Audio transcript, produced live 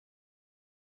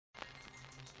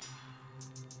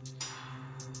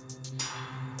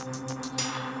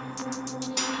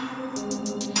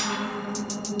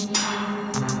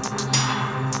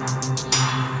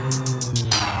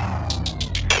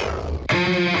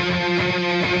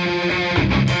Welcome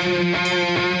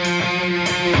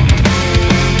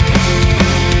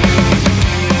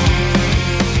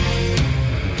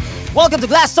to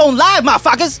Glasstone Live,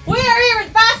 motherfuckers! We are here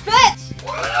with Faspitch!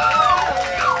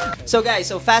 So guys,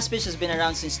 Faspitch has been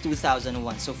around since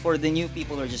 2001. So for the new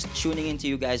people who are just tuning into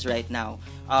you guys right now,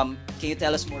 can you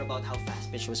tell us more about how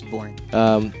Faspitch was born?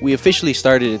 We officially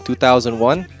started in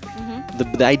 2001.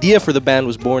 The idea for the band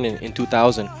was born in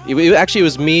 2000. Actually, it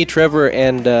was me, Trevor,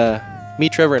 and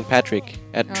Patrick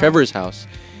at Trevor's house.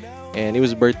 And it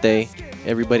was his birthday.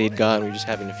 Everybody had gone. We were just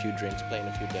having a few drinks, playing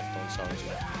a few Deftones songs.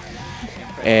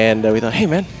 And we thought, hey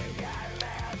man,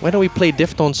 why don't we play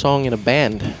Deftones song in a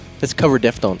band? Let's cover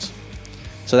Deftones.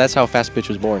 So that's how Faspitch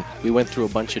was born. We went through a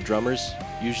bunch of drummers,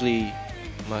 usually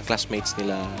mga classmates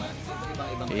nila.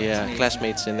 Yeah,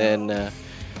 classmates, and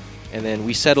then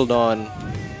we settled on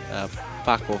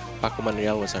Paco. Paco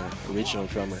Manriel was our original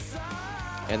drummer.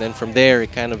 And then from there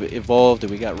it kind of evolved,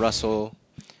 and we got Russell,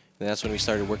 and that's when we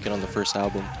started working on the first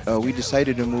album. We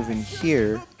decided to move in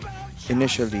here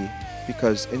initially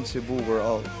because in Cebu we're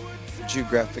all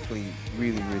geographically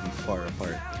really far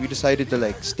apart. We decided to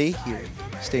like stay here,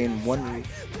 stay in one roof,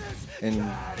 and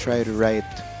try to write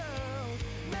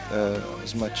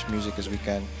as much music as we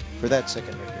can for that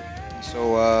second record.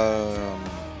 So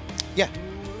yeah.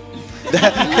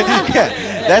 Yeah,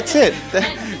 that's it.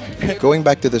 Going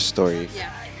back to the story.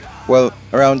 Well,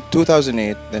 around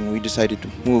 2008, then we decided to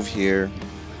move here.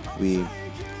 We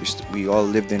all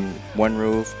lived in one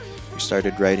roof. We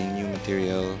started writing new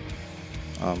material,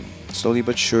 slowly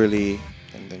but surely,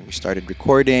 and then we started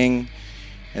recording,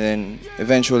 and then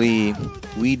eventually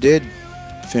we did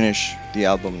finish the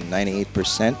album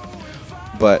 98%.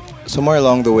 But somewhere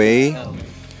along the way,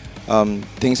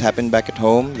 things happened back at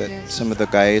home that some of the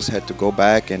guys had to go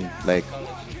back and like.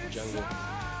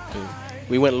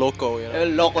 We went loco, you know.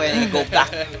 Loco and go back.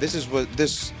 This is what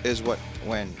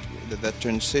when the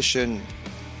transition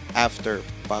after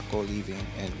Paco leaving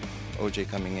and OJ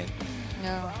coming in.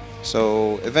 No.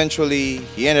 So eventually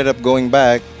he ended up going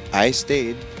back. I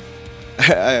stayed.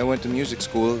 I went to music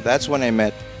school. That's when I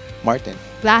met Martin.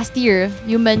 Last year,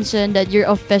 you mentioned that you're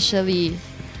officially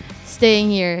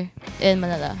staying here in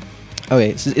Manila.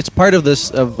 Okay, it's part of this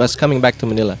of us coming back to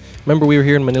Manila. Remember, we were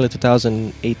here in Manila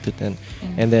 2008 to 10,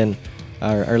 and then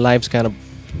our lives kind of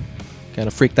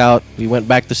freaked out. We went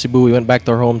back to Cebu. We went back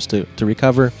to our homes to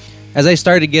recover. As I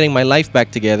started getting my life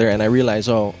back together, and I realized,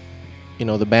 oh, you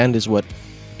know, the band is what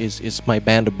is my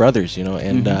band of brothers, you know,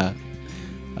 and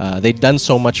they'd done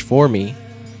so much for me.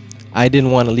 I didn't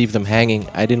want to leave them hanging.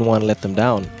 I didn't want to let them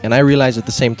down. And I realized at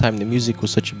the same time the music was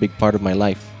such a big part of my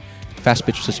life.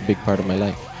 Faspitch was such a big part of my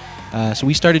life. So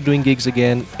we started doing gigs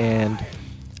again, and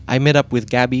I met up with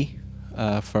Gabby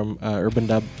from Urban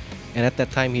Dub. And at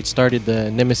that time, he'd started the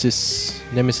Nemesis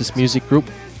music group.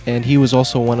 And he was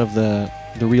also one of the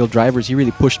real drivers. He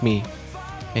really pushed me.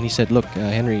 And he said, look,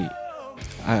 Henry,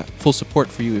 full support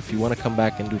for you if you want to come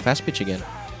back and do Faspitch again.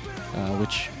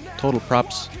 Which, total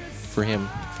props for him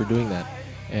for doing that.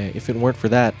 If it weren't for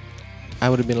that, I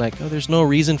would have been like, oh, there's no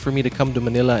reason for me to come to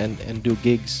Manila and do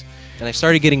gigs. And I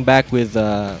started getting back with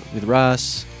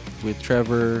Russ, with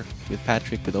Trevor, with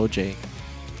Patrick, with OJ.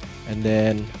 And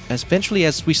then eventually,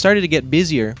 as we started to get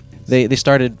busier, they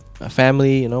started a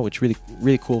family, you know, which really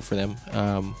cool for them.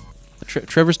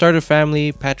 Trevor started a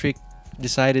family. Patrick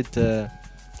decided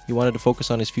he wanted to focus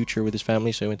on his future with his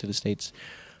family, so he went to the States.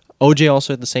 OJ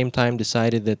also at the same time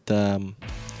decided that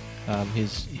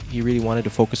he really wanted to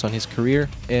focus on his career,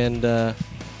 and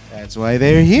that's why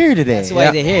they're here today. That's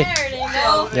why they're here. There they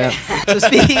go. yeah, So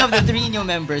speaking of the three new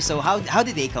members, so how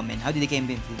did they come in? How did they come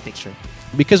into the picture?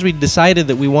 because we decided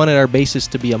that we wanted our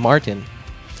bassist to be a Martin.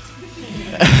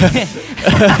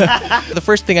 The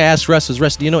first thing I asked Russ was,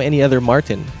 Russ, do you know any other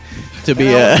Martin to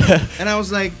be a... And I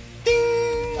was like,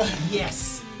 ding!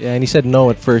 Yes. Yeah, and he said no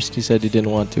at first. He said he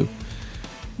didn't want to.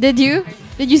 Did you?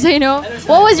 Did you say no?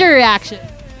 What was your reaction?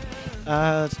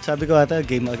 Sabi ko ata,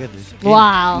 game agad.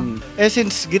 Wow.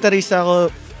 Since guitarista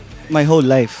ako my whole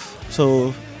life.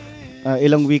 So,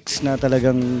 ilang weeks na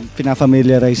talagang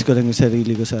pinafamiliarize ko lang yung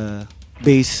sarili ko sa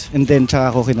bass. And then,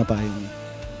 tsaka ako kinapa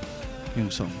yung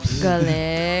songs.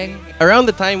 Galing. Around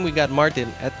the time we got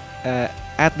Martin,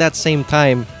 at that same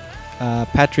time,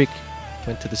 Patrick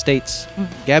went to the States.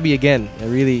 Gabby again,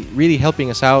 really helping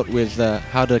us out with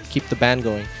how to keep the band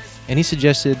going. And he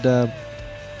suggested,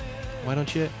 why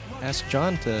don't you ask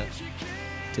John to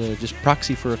just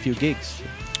proxy for a few gigs?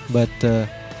 But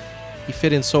he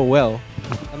fit in so well.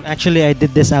 Actually, I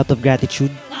did this out of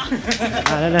gratitude.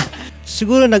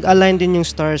 Siguro nag-align din yung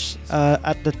stars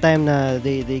at the time na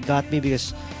they got me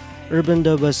because Urban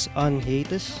Dub was on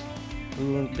hiatus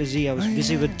We weren't busy. I was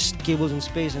busy with just cables and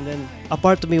space, and then a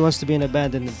part of me wants to be in a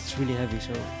band, and it's really heavy.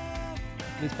 So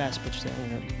with Faspitch,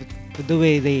 with the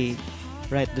way they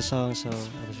write the song, so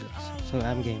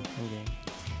I'm game.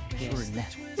 Yes.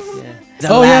 Yeah.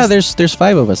 Oh yeah, there's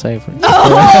 5 of us. I forgot.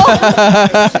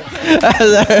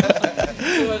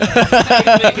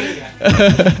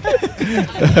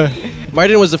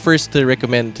 Martin was the first to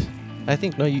recommend. I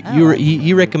think no,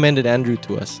 he recommended Andrew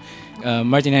to us.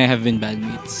 Martin and I have been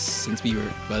bandmates since we were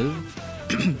 12.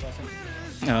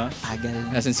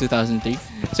 Since 2003.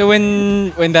 So when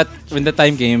the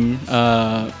time came,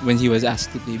 when he was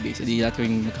asked to play bass, hindi natin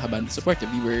yung makakaband support.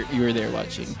 We were there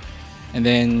watching, and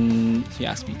then he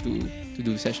asked me to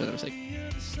do a session. I was like,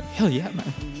 hell yeah,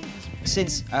 man.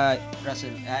 Since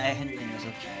Russell, Henry and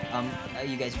Russell,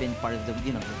 you guys been part of the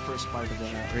the first part of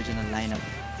the original lineup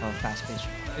of Faspitch.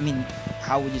 I mean,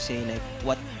 how would you say, like,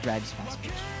 what drives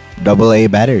Faspitch? AA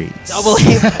batteries. AA.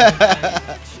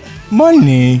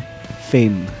 Money.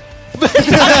 Fame. Right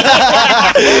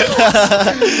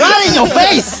in your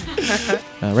face!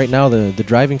 Right now, the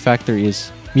driving factor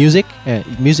is music.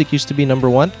 Music used to be number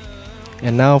 1,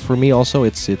 and now for me also,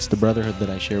 it's the brotherhood that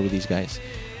I share with these guys.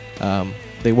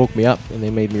 They woke me up and they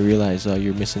made me realize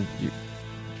you're missing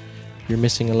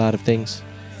a lot of things.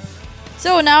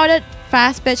 So now that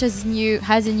Faspitch has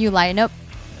a new lineup,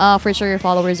 for sure your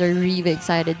followers are really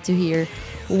excited to hear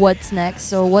what's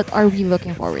next. So what are we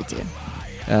looking forward to?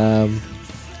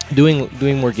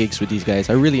 Doing more gigs with these guys.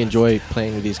 I really enjoy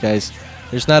playing with these guys.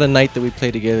 There's not a night that we play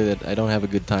together that I don't have a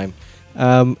good time.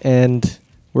 And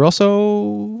we're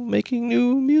also making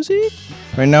new music.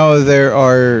 Right now there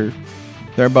are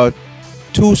about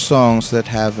 2 songs that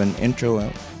have an intro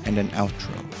and an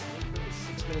outro.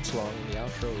 6 minutes long. The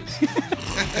outro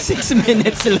is 6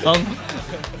 minutes long.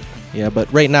 Yeah, but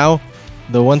right now,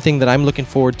 the one thing that I'm looking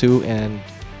forward to, and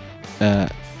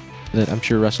that I'm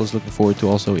sure Russell's looking forward to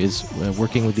also, is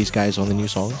working with these guys on the new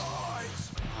songs.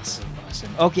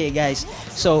 Awesome. Okay, guys.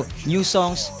 So, new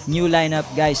songs, new lineup.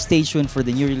 Guys, stay tuned for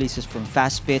the new releases from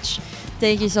Faspitch.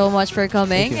 Thank you so much for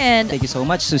coming. And Thank you so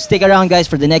much. So, stick around, guys,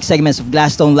 for the next segments of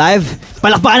Glasstone Live.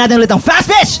 Palakpakan natin ulit ang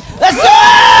Faspitch! Let's go!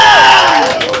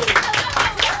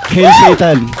 Hail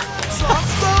Satan!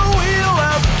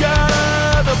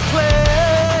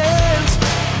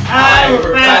 Hi,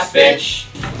 we're Faspitch.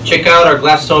 Check out our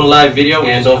Glasstone live video,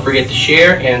 and don't forget to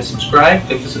share and subscribe.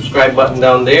 Click the subscribe button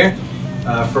down there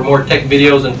for more tech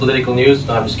videos and political news.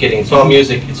 No, I'm just kidding. It's all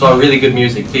music. It's all really good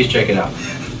music. Please check it out.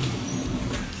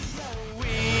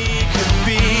 We could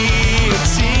be a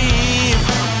team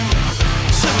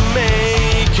to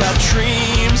make our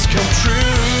dreams come true.